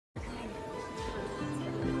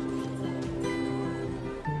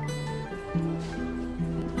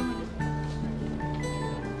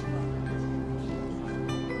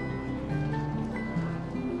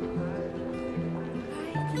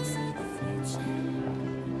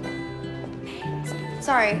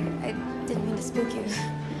Sorry, I didn't mean to spook you.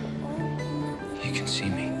 You can see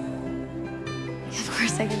me. Of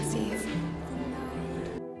course I can see you.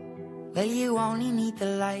 Well, you only need the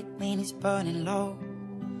light when it's burning low.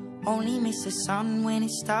 Only miss the sun when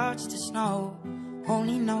it starts to snow.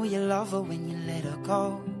 Only know you love her when you let her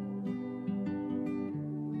go.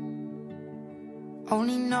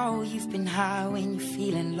 Only know you've been high when you're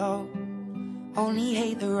feeling low. Only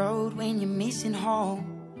hate the road when you're missing home.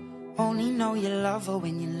 Only know you love her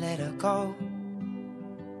when you let her go.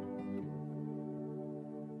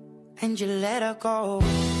 And you let her go.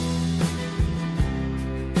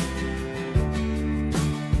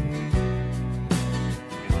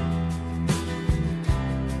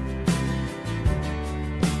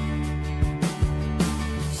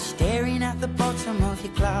 Staring at the bottom of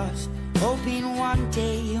your glass, hoping one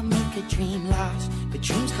day you'll make a dream last. But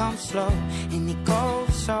dreams come slow and they go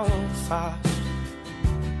so fast.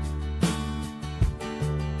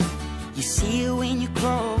 You see it when you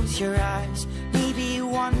close your eyes. Maybe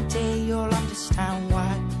one day you'll understand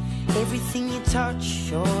why everything you touch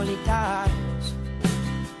surely dies.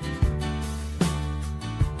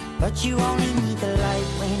 But you only need the light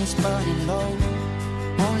when it's burning low.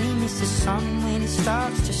 Only miss the sun when it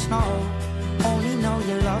starts to snow. Only know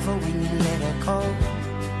you love her when you let her go.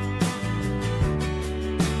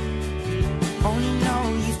 Only know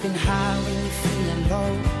you've been high when you're feeling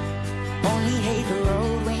low. Only hate the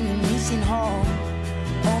road when you're missing home.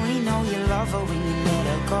 Only know you love her when you let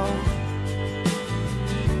her go.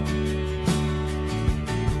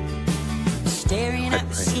 Staring at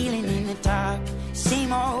the ceiling in the dark.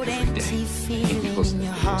 Same old empty feeling in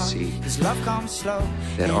your heart. Cause love comes slow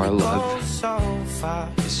that and our it love goes so far.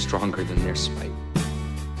 is stronger than their spite.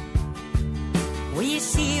 Will you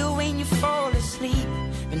see her when you fall asleep?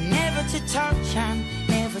 But never to touch and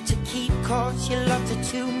never to keep. Cause you loved her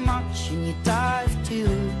too much and you dive too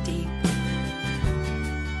deep.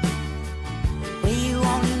 Where you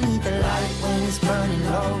only need the light when it's burning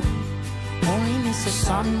low. Only miss the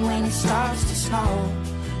sun when it starts to snow.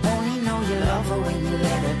 Only know you love her when you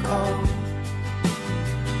let her go.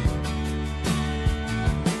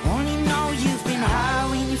 Only know you've been high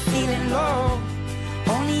when you're feeling low.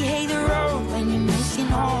 Only hate the road when you're missing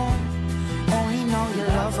home. Only know you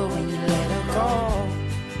love her when you let her go.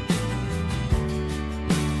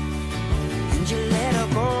 And you let her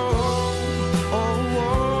go. Oh,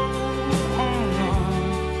 oh, oh, oh.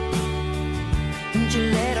 And you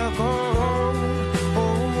let her go.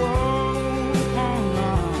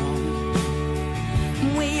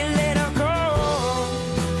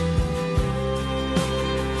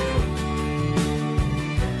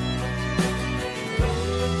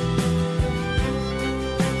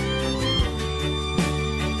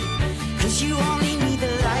 You only need the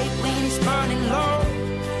light when it's burning low.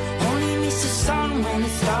 Only miss the sun when it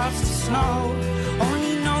starts to snow.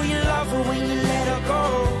 Only know you love her when you let her go.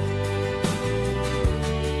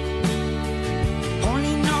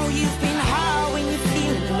 Only know you've been high when you're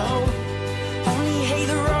feeling low. Only hate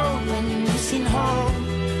the road when you're missing home.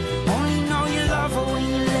 Only know you love her when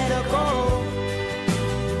you let her go.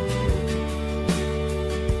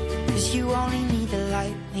 Cause you only need the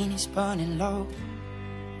light when it's burning low.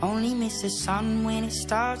 Only miss the sun when it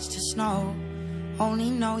starts to snow. Only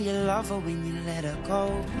know you love her when you let her go.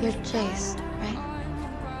 You're Jace, right?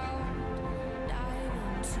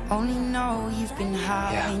 Only know you've been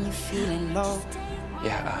high when you're feeling low.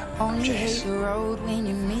 Only Jace. hate the road when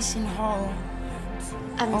you're missing home.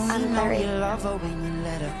 I'm Only know Clary. you love her when you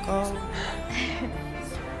let her go.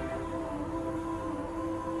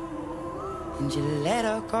 And you let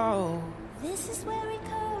her go. This is where we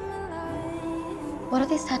come alive. What are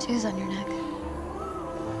these tattoos on your neck?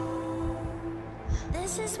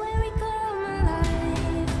 This is where we